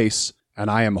in place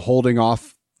and I am holding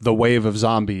off the wave of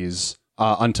zombies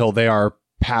until they are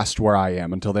past where I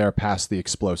am, until they are past the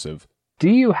explosive. Do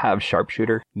you have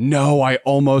sharpshooter? No, I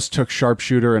almost took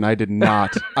sharpshooter and I did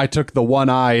not. I took the 1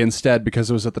 eye instead because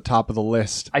it was at the top of the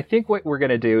list. I think what we're going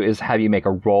to do is have you make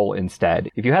a roll instead.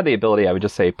 If you had the ability, I would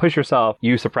just say push yourself,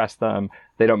 you suppress them,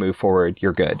 they don't move forward,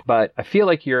 you're good. But I feel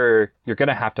like you're going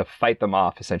to have to fight them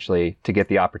off essentially to get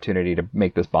the opportunity to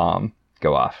make this bomb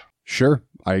go off. Sure,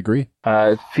 I agree.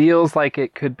 Feels like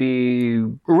it could be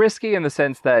risky in the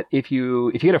sense that if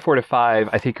you get a 4 to 5,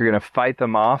 I think you're going to fight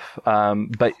them off.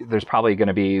 But there's probably going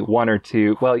to be 1 or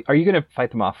 2. Well, are you going to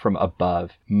fight them off from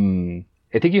above? I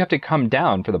think you have to come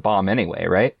down for the bomb anyway,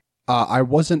 right? I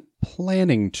wasn't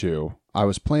planning to. I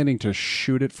was planning to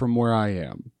shoot it from where I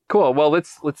am. Cool. Well,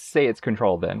 let's say it's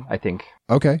controlled then, I think.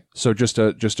 Okay, so just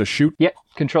a shoot. Yeah,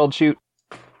 controlled shoot.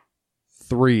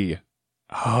 3.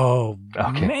 Oh,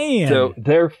 man. So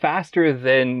they're faster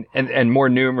than and more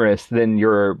numerous than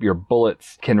your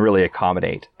bullets can really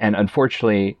accommodate. And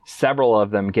unfortunately, several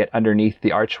of them get underneath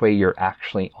the archway you're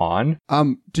actually on.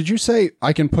 Did you say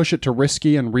I can push it to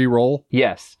risky and re-roll?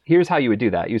 Yes. Here's how you would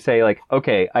do that. You say like,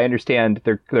 okay, I understand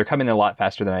they're coming in a lot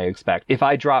faster than I expect. If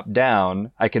I drop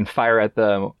down, I can fire at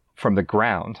them from the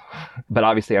ground, but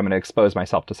obviously I'm going to expose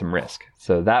myself to some risk.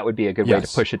 So that would be a good way to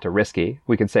push it to risky.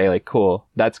 We can say like, cool,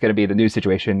 that's going to be the new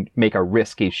situation. Make a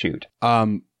risky shoot.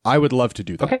 I would love to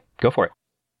do that. Okay, go for it.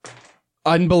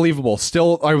 Unbelievable.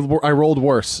 Still, I rolled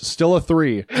worse. Still a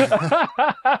 3.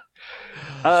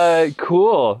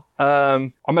 Cool.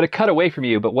 I'm going to cut away from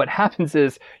you, but what happens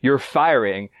is you're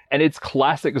firing and it's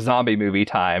classic zombie movie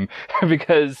time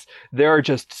because there are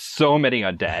just so many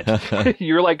undead.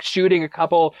 You're like shooting a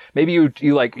couple, maybe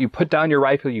you put down your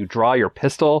rifle, you draw your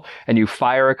pistol and you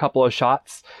fire a couple of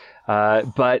shots.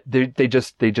 But they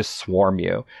just swarm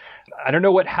you. I don't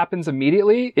know what happens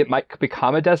immediately. It might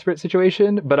become a desperate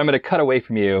situation, but I'm going to cut away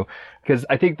from you because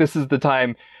I think this is the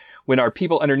time when our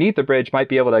people underneath the bridge might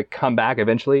be able to come back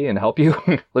eventually and help you.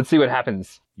 Let's see what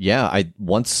happens. Yeah,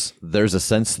 once there's a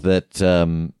sense that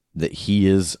that he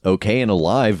is okay and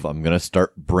alive, I'm going to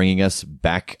start bringing us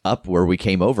back up where we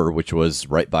came over, which was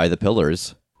right by the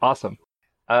pillars. Awesome.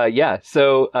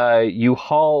 So you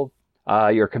haul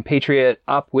your compatriot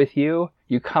up with you.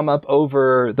 You come up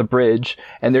over the bridge,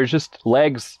 and there's just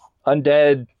legs,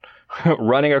 undead,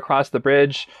 running across the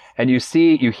bridge, and you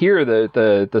hear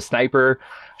the sniper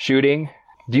shooting.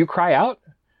 Do you cry out?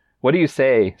 What do you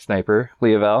say, Sniper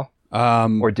Leovel?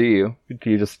 Or do you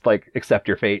just like accept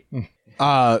your fate?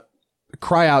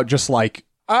 Cry out just like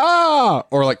ah,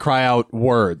 or like cry out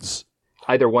words.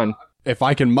 Either one. If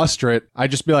I can muster it,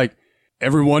 I'd just be like,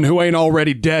 everyone who ain't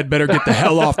already dead better get the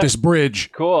hell off this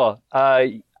bridge. Cool.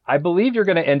 I believe you're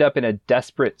going to end up in a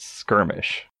desperate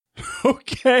skirmish.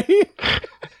 Okay.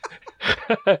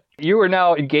 You are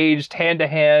now engaged hand to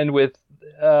hand with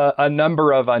a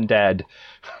number of undead.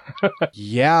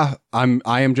 Yeah,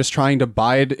 I am just trying to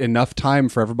bide enough time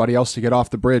for everybody else to get off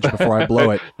the bridge before I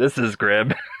blow it. This is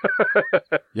grim.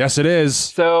 Yes, it is.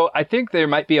 So I think there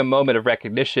might be a moment of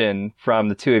recognition from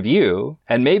the two of you,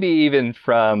 and maybe even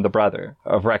from the brother,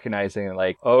 of recognizing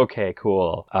like, okay,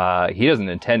 cool. He doesn't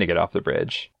intend to get off the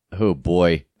bridge. Oh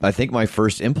boy. I think my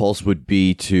first impulse would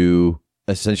be to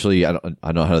essentially, I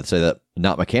don't know how to say that,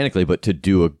 not mechanically, but to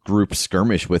do a group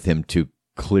skirmish with him to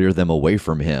clear them away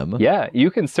from him. Yeah, you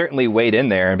can certainly wade in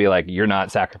there and be like, you're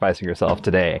not sacrificing yourself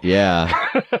today. Yeah.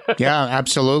 Yeah,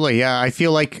 absolutely. Yeah, I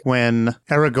feel like when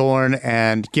Aragorn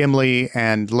and Gimli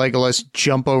and Legolas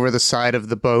jump over the side of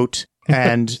the boat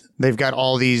and they've got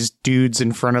all these dudes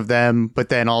in front of them, but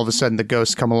then all of a sudden the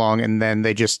ghosts come along and then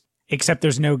they just... Except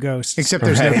there's no ghosts. Except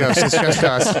there's no ghosts. It's just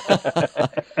us.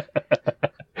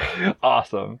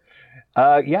 Awesome.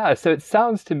 Yeah, so it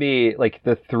sounds to me like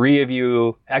the three of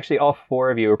you, actually all four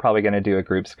of you are probably going to do a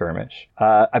group skirmish.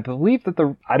 I believe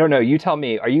that I don't know, you tell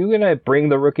me, are you going to bring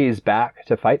the rookies back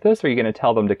to fight this, or are you going to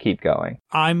tell them to keep going?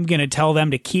 I'm going to tell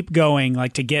them to keep going,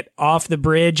 like to get off the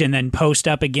bridge and then post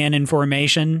up again in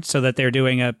formation so that they're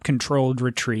doing a controlled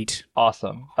retreat.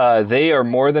 Awesome. They are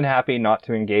more than happy not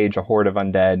to engage a horde of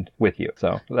undead with you,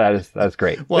 so that's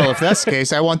great. Well, if that's the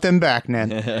case, I want them back,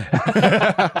 Nan.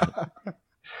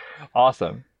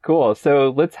 Awesome. Cool.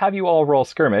 So let's have you all roll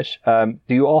skirmish. Do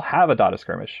you all have a dot of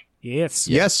skirmish? Yes.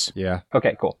 Yes. Yeah.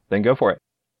 Okay, cool. Then go for it.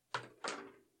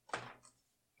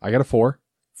 I got a 4.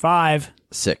 5.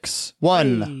 6.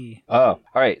 1. Hey. Oh, all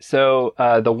right. So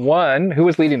the one who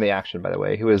was leading the action, by the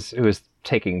way, who was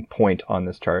taking point on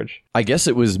this charge? I guess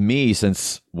it was me,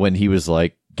 since when he was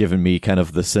like giving me kind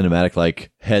of the cinematic like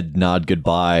head nod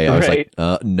goodbye, I was Right.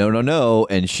 like, no,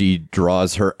 and she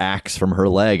draws her axe from her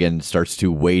leg and starts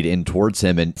to wade in towards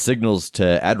him and signals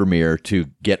to Adramir to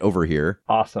get over here.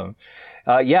 Awesome.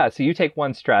 Yeah, so you take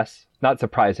 1 stress, not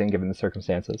surprising given the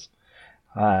circumstances,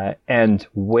 and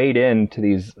wade into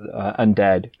these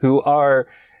undead, who are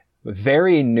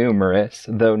very numerous,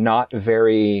 though not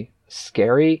very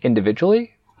scary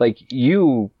individually. Like,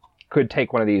 you could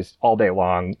take one of these all day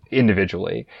long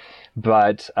individually,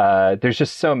 but there's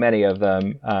just so many of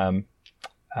them.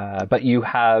 But you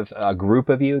have a group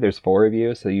of you. There's 4 of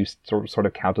you, so you sort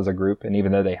of count as a group. And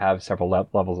even though they have several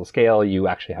levels of scale, you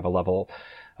actually have a level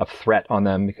of threat on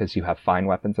them because you have fine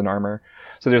weapons and armor.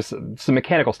 So there's some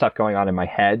mechanical stuff going on in my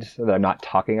head that I'm not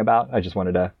talking about. I just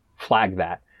wanted to flag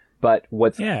that. But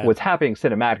what's happening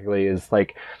cinematically is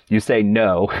like you say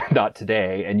no, not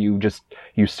today, and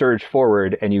you surge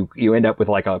forward and you end up with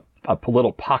like a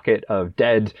little pocket of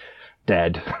dead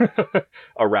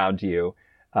around you.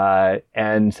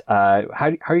 And how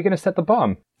are you going to set the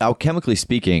bomb? Alchemically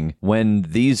speaking, when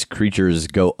these creatures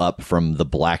go up from the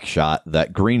black shot,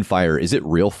 that green fire, is it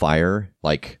real fire?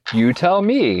 Like, you tell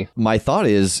me. My thought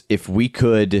is if we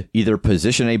could either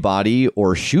position a body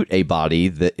or shoot a body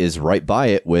that is right by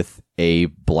it with a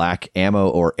black ammo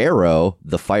or arrow,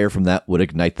 the fire from that would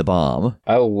ignite the bomb.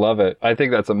 I love it. I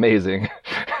think that's amazing.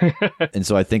 And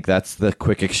so I think that's the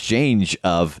quick exchange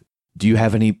of, do you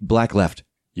have any black left?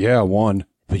 Yeah, one.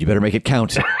 But you better make it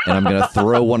count. And I'm going to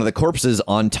throw one of the corpses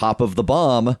on top of the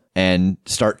bomb and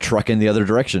start trucking the other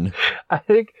direction. I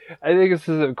think this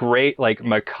is a great, like,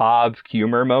 macabre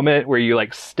humor moment where you,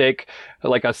 like, stick,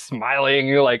 like, a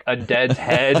smiling, like, a dead's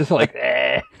head, like,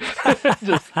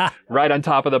 just right on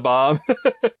top of the bomb.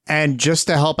 And just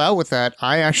to help out with that,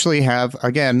 I actually have,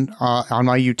 again, on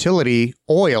my utility,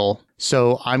 oil.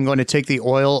 So I'm going to take the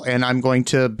oil and I'm going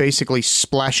to basically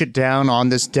splash it down on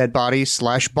this dead body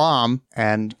 / bomb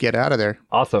and get out of there.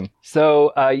 Awesome.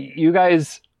 So you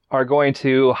guys are going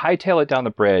to hightail it down the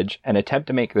bridge and attempt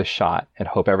to make this shot and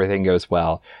hope everything goes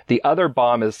well. The other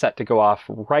bomb is set to go off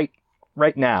right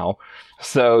now.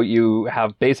 So you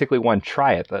have basically one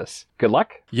try at this. Good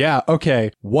luck. Yeah,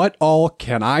 okay. What all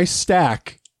can I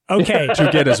stack Okay. to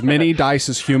get as many dice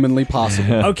as humanly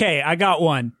possible? Okay, I got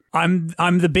one. I'm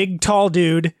the big tall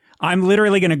dude. I'm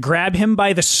literally going to grab him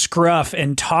by the scruff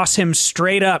and toss him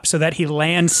straight up so that he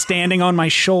lands standing on my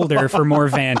shoulder for more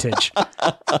vantage.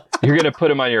 You're going to put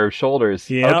him on your shoulders.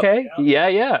 Yep. Okay.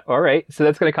 Yeah. All right. So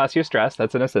that's going to cost you a stress.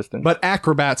 That's an assistant. But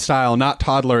acrobat style, not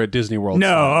toddler at Disney World No,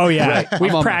 style. oh yeah. I'm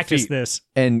We've on my practiced feet. this.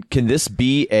 And can this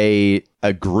be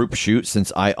a group shoot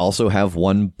since I also have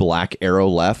one black arrow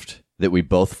left that we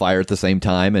both fire at the same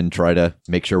time and try to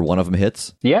make sure one of them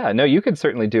hits? Yeah, no, you can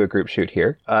certainly do a group shoot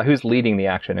here. Who's leading the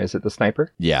action? Is it the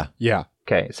sniper? Yeah. Yeah.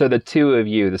 Okay, so the two of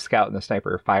you, the scout and the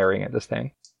sniper, are firing at this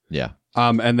thing. Yeah.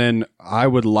 And then I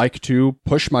would like to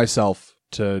push myself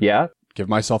to give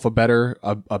myself a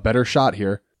better shot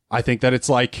here. I think that it's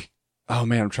like, oh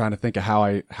man, I'm trying to think of how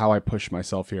I push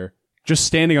myself here. Just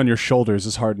standing on your shoulders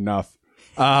is hard enough.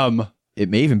 It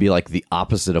may even be like the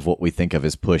opposite of what we think of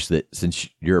as push, that since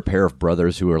you're a pair of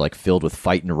brothers who are like filled with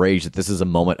fight and rage, that this is a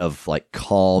moment of like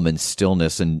calm and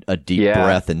stillness and a deep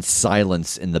breath and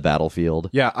silence in the battlefield.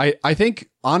 Yeah, I think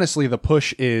honestly the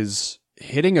push is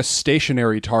hitting a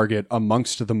stationary target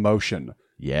amongst the motion.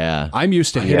 Yeah. I'm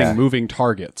used to hitting moving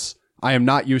targets. I am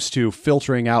not used to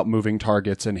filtering out moving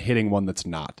targets and hitting one that's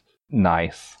not.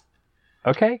 Nice.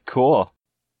 Okay, cool.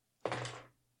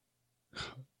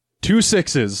 2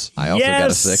 6s. I also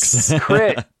got a 6.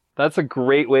 Crit. That's a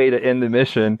great way to end the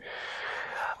mission.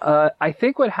 I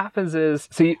think what happens is,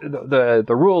 the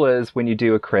rule is when you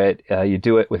do a crit, you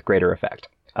do it with greater effect.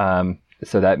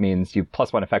 So that means you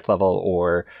 +1 effect level,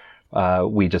 or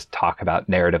we just talk about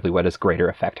narratively what does greater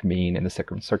effect mean in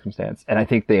the circumstance. And I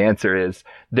think the answer is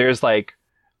there's like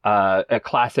a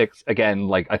classic, again,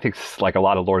 like I think it's like a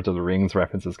lot of Lords of the Rings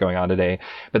references going on today,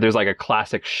 but there's like a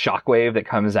classic shockwave that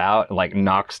comes out and like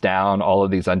knocks down all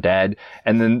of these undead.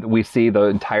 And then we see the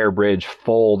entire bridge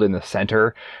fold in the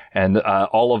center and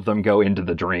all of them go into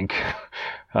the drink.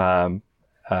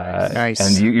 Nice.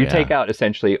 And you take out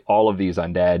essentially all of these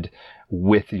undead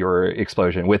with your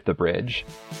explosion, with the bridge.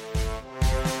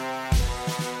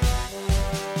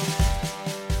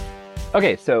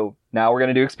 Okay, so now we're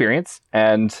going to do experience,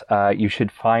 and you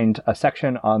should find a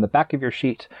section on the back of your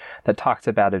sheet that talks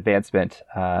about advancement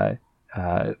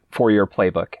for your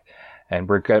playbook. And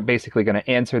we're basically going to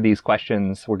answer these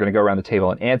questions. We're going to go around the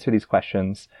table and answer these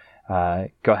questions. Go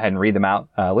ahead and read them out.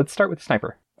 Let's start with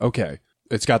Sniper. Okay.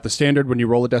 It's got the standard when you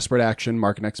roll a desperate action,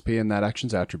 mark an XP in that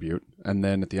action's attribute. And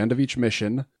then at the end of each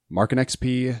mission, mark an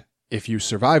XP if you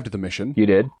survived the mission. You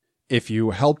did. If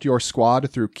you helped your squad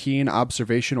through keen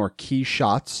observation or key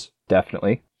shots.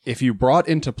 Definitely. If you brought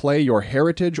into play your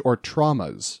heritage or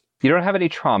traumas. You don't have any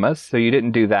traumas, so you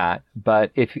didn't do that.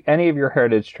 But if any of your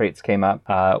heritage traits came up,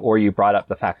 or you brought up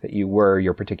the fact that you were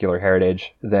your particular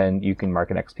heritage, then you can mark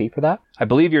an XP for that. I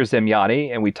believe you're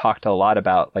Zemyani, and we talked a lot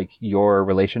about like your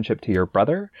relationship to your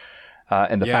brother,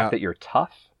 and the fact that you're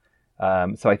tough.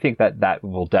 So I think that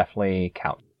will definitely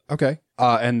count. Okay.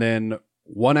 And then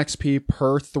 1 XP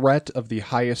per threat of the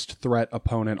highest threat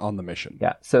opponent on the mission.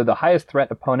 Yeah, so the highest threat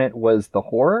opponent was the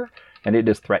Horror, and it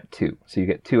is threat 2. So you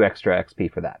get 2 extra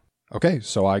XP for that. Okay,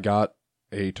 so I got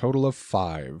a total of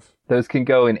 5. Those can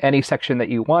go in any section that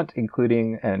you want,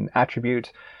 including an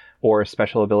attribute or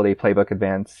special ability playbook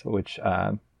advance, which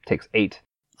takes 8.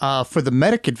 For the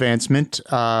medic advancement,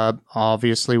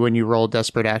 obviously when you roll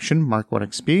desperate action, mark 1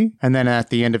 XP. And then at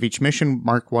the end of each mission,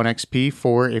 mark 1 XP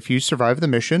for if you survive the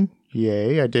mission.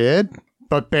 Yay, I did.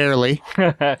 but barely.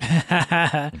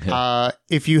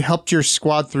 If you helped your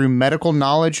squad through medical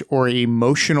knowledge or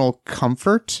emotional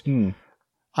comfort.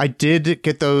 I did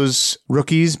get those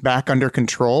rookies back under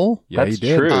control. Yeah, That's you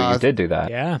did. true. You did do that.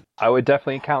 Yeah. I would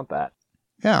definitely count that.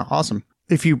 Yeah, awesome.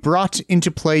 If you brought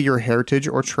into play your heritage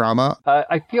or trauma.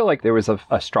 I feel like there was a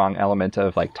strong element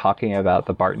of like talking about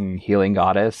the Barton healing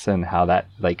goddess and how that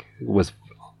like was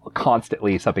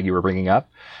constantly something you were bringing up.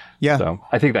 Yeah. So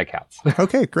I think that counts.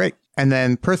 Okay, great. And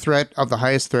then per threat of the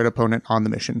highest threat opponent on the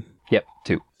mission. Yep,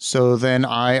 2. So then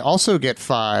I also get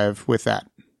 5 with that.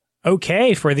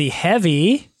 Okay, for the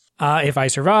heavy, if I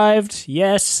survived,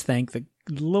 yes, thank the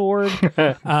Lord.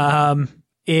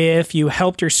 If you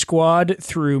helped your squad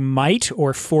through might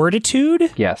or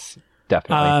fortitude, Yes,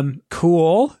 definitely.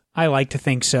 cool. I like to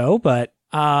think so, but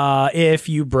if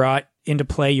you brought into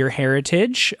play your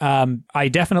heritage, I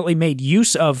definitely made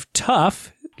use of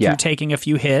tough through taking a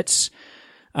few hits.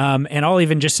 And I'll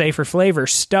even just say for flavor,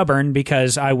 stubborn,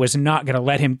 because I was not going to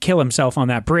let him kill himself on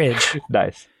that bridge.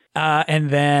 Nice. And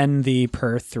then the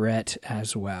per threat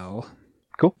as well.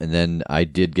 Cool. And then I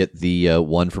did get the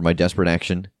 1 for my desperate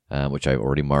action, which I've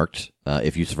already marked.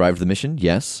 If you survived the mission,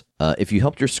 yes. If you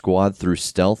helped your squad through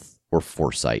stealth or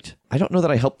foresight. I don't know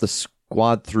that I helped the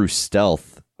squad through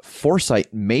stealth.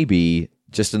 Foresight, maybe,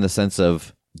 just in the sense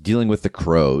of dealing with the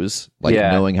crows, like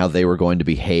knowing how they were going to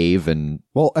behave. And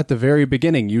Well, at the very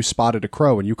beginning, you spotted a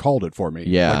crow and you called it for me.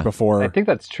 Yeah. Like before. I think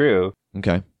that's true.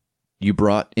 Okay. You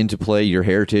brought into play your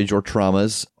heritage or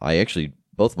traumas. I actually,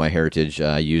 both my heritage,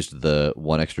 I used the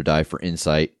 1 extra die for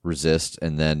insight, resist,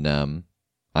 and then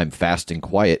I'm fast and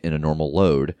quiet in a normal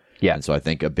load. Yeah. And so I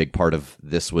think a big part of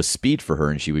this was speed for her,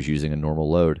 and she was using a normal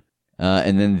load.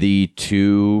 And then the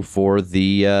 2 for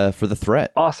the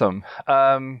threat. Awesome.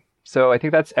 So I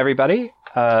think that's everybody.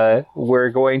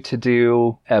 We're going to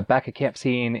do a back at camp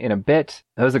scene in a bit.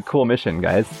 That was a cool mission,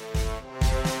 guys.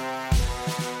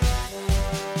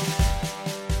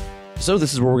 So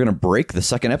this is where we're going to break the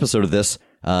second episode of this.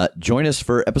 Join us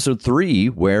for episode 3,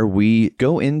 where we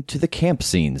go into the camp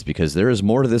scenes, because there is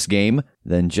more to this game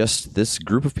than just this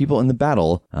group of people in the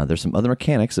battle. There's some other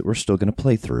mechanics that we're still going to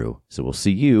play through. So we'll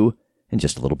see you in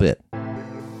just a little bit.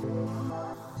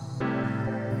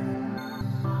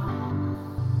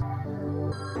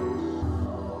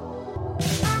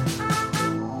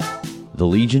 The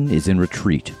Legion is in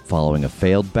retreat following a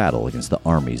failed battle against the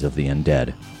armies of the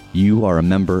undead. You are a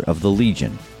member of the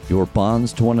Legion, your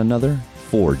bonds to one another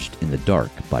forged in the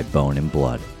dark by bone and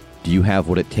blood. Do you have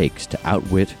what it takes to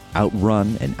outwit,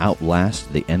 outrun, and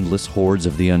outlast the endless hordes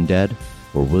of the undead?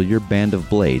 Or will your band of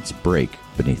blades break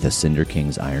beneath the Cinder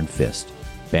King's iron fist?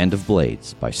 Band of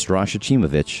Blades by Strash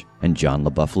Achimovich and John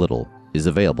LaBeouf Little is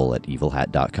available at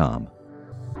evilhat.com.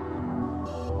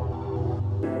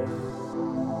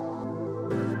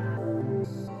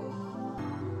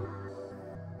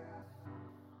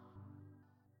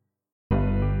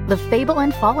 The Fable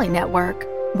and Folly Network,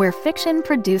 where fiction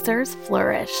producers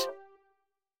flourish.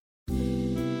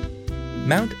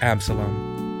 Mount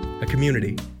Absalom, a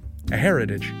community, a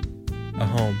heritage, a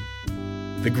home.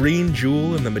 The green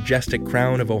jewel in the majestic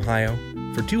crown of Ohio,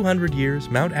 for 200 years,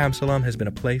 Mount Absalom has been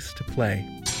a place to play.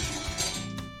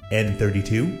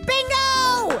 N32.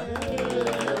 Bingo!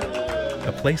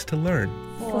 A place to learn.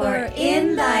 For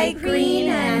in thy green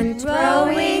and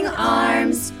growing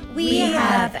arms, we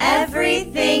have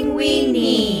everything we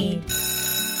need.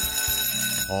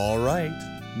 All right,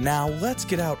 now let's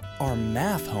get out our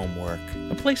math homework.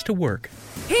 A place to work.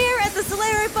 Here at the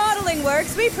Solari Bottling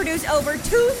Works, we produce over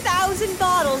 2,000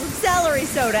 bottles of celery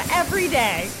soda every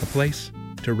day. A place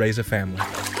to raise a family.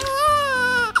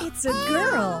 It's a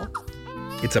girl.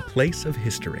 It's a place of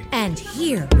history. And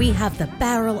here we have the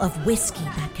barrel of whiskey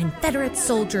that Confederate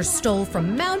soldiers stole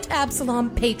from Mount Absalom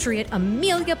patriot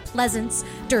Amelia Pleasance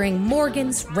during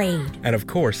Morgan's raid. And of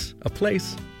course, a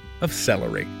place of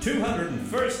celery.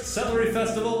 201st Celery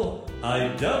Festival, I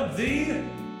dub thee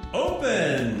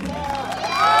Open!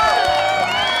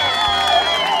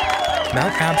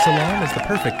 Mount Absalom is the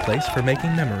perfect place for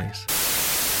making memories.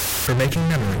 For making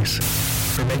memories.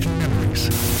 For making memories.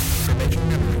 For making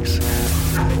memories.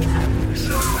 For making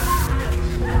memories.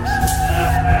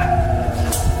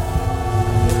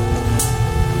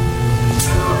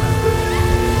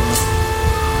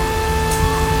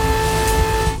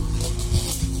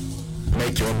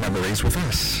 Make your memories with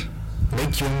us.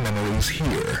 Make your memories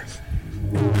here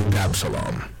in Mount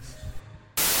Absalom.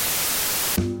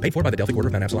 Paid for by the Delphic Order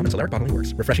of Mount Absalom and Solaric Bottling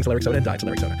Works. Refreshing Solaric Soda and Diet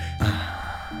Solaric Soda.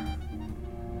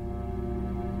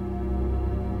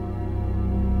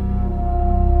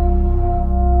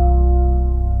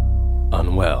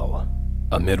 Unwell,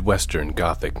 a Midwestern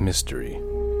Gothic mystery.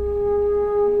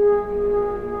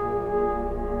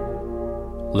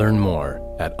 Learn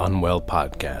more at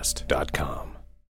unwellpodcast.com.